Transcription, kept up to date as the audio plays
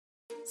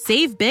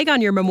Save big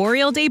on your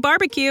Memorial Day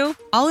barbecue,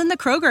 all in the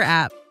Kroger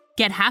app.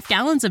 Get half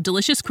gallons of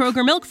delicious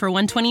Kroger milk for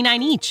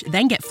 $1.29 each.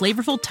 Then get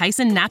flavorful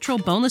Tyson natural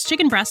boneless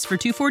chicken breasts for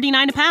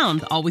 $2.49 a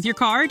pound, all with your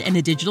card and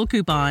a digital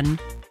coupon.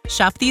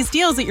 Shop these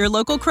deals at your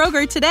local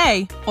Kroger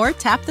today, or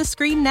tap the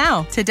screen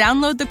now to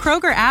download the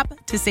Kroger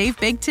app to save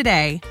big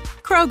today.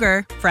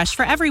 Kroger, fresh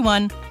for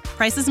everyone.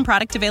 Prices and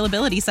product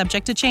availability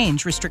subject to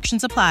change.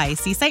 Restrictions apply.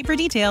 See site for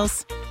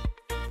details.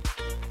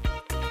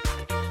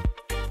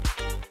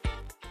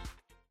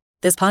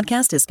 This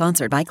podcast is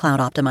sponsored by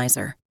Cloud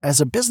Optimizer. As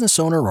a business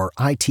owner or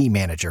IT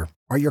manager,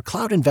 are your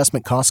cloud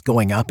investment costs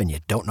going up and you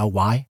don't know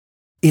why?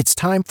 It's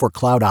time for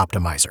Cloud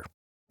Optimizer.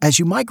 As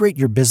you migrate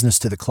your business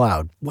to the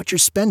cloud, what you're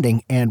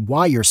spending and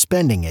why you're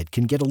spending it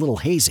can get a little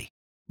hazy.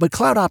 But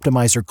Cloud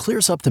Optimizer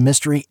clears up the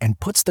mystery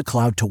and puts the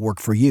cloud to work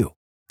for you.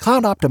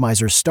 Cloud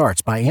Optimizer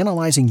starts by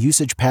analyzing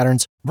usage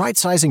patterns,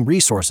 right-sizing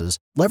resources,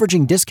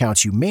 leveraging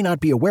discounts you may not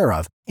be aware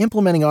of,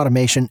 implementing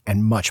automation,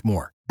 and much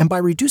more. And by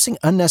reducing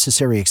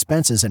unnecessary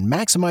expenses and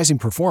maximizing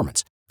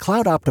performance,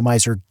 Cloud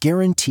Optimizer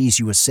guarantees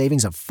you a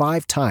savings of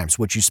 5 times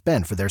what you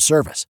spend for their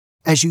service.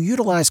 As you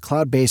utilize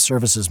cloud-based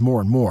services more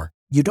and more,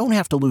 you don't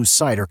have to lose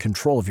sight or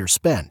control of your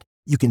spend.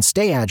 You can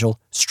stay agile,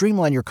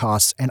 streamline your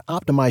costs, and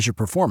optimize your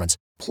performance,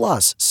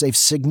 plus save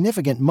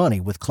significant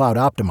money with Cloud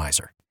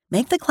Optimizer.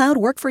 Make the cloud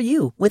work for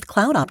you with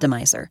Cloud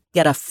Optimizer.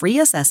 Get a free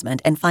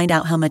assessment and find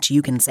out how much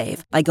you can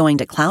save by going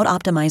to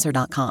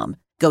cloudoptimizer.com.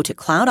 Go to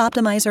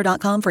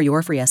cloudoptimizer.com for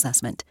your free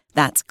assessment.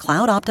 That's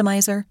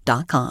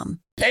cloudoptimizer.com.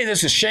 Hey,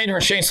 this is Shane from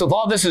Shane's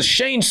Law. This is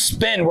Shane's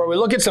Spin, where we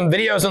look at some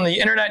videos on the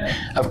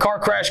internet of car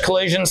crash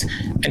collisions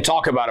and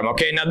talk about them,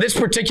 okay? Now, this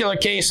particular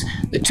case,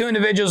 the 2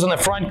 individuals in the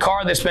front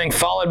car that's being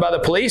followed by the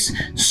police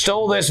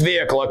stole this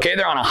vehicle, okay?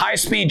 They're on a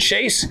high-speed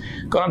chase,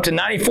 going up to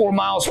 94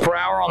 miles per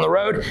hour on the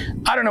road.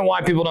 I don't know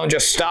why people don't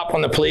just stop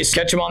when the police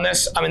catch them on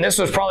this. I mean, this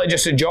was probably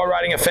just a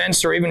joyriding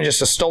offense or even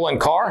just a stolen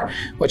car,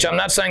 which I'm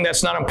not saying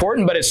that's not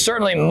important, but it's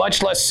certainly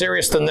much less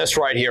serious than this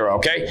right here,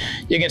 okay?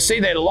 You can see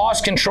they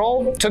lost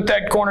control, took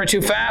that corner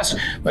too fast,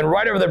 went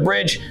right over the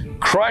bridge,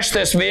 crushed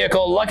this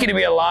vehicle. Lucky to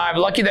be alive.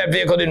 Lucky that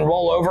vehicle didn't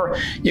roll over.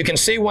 You can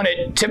see when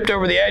it tipped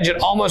over the edge,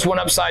 it almost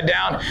went upside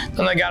down.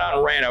 Then they got out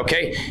and ran,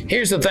 okay?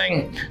 Here's the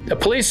thing. The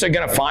police are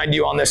going to find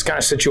you on this kind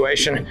of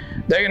situation.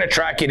 They're going to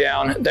track you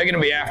down. They're going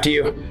to be after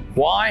you.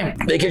 Why?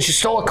 Because you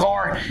stole a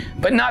car,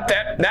 but not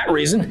that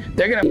reason.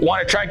 They're going to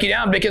want to track you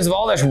down because of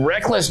all this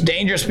reckless,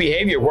 dangerous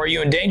behavior where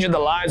you endanger the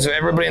lives of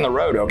everybody on the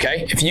road,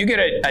 okay? If you get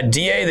a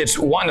DA that's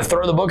wanting to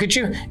throw the book at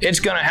you, it's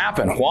going to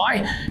happen.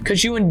 Why?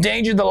 Because you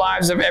endangered the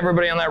lives of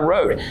everybody on that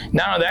road.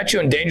 Not only that, you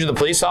endangered the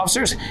police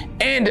officers,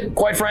 and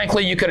quite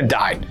frankly, you could have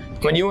died.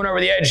 When you went over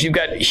the edge, you've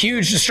got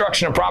huge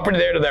destruction of property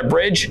there to that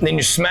bridge. Then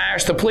you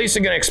smash. The police are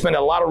going to expend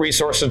a lot of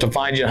resources to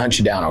find you and hunt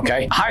you down,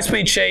 okay?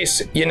 High-speed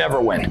chase, you never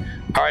win.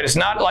 All right, it's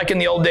not like in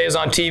the old days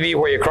on TV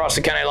where you cross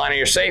the county line and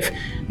you're safe.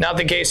 Not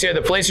the case here.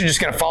 The police are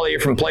just going to follow you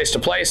from place to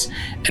place,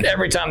 and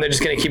every time they're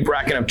just going to keep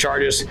racking up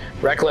charges,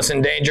 reckless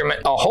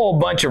endangerment, a whole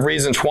bunch of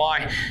reasons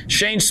why.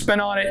 Shane's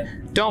spin on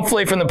it. Don't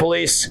flee from the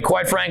police.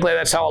 Quite frankly,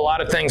 that's how a lot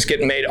of things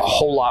get made a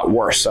whole lot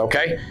worse,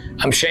 okay?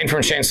 I'm Shane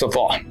from Shane's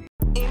Law.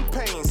 In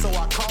pain, so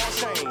I call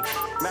Shane.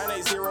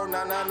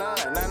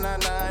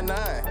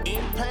 980-999-9999.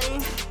 In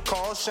pain,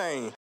 call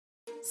Shane.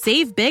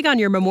 Save big on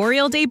your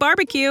Memorial Day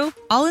barbecue,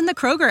 all in the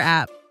Kroger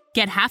app.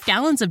 Get half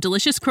gallons of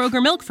delicious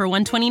Kroger milk for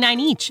 $1.29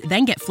 each.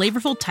 Then get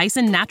flavorful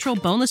Tyson natural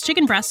boneless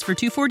chicken breasts for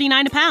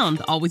 $2.49 a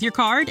pound, all with your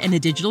card and a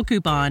digital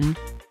coupon.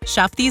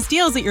 Shop these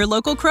deals at your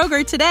local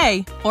Kroger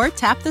today, or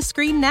tap the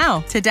screen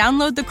now to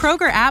download the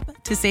Kroger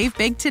app to save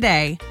big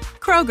today.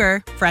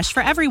 Kroger, fresh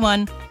for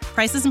everyone.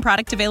 Prices and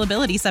product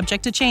availability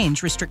subject to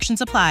change. Restrictions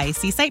apply.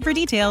 See site for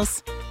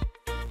details.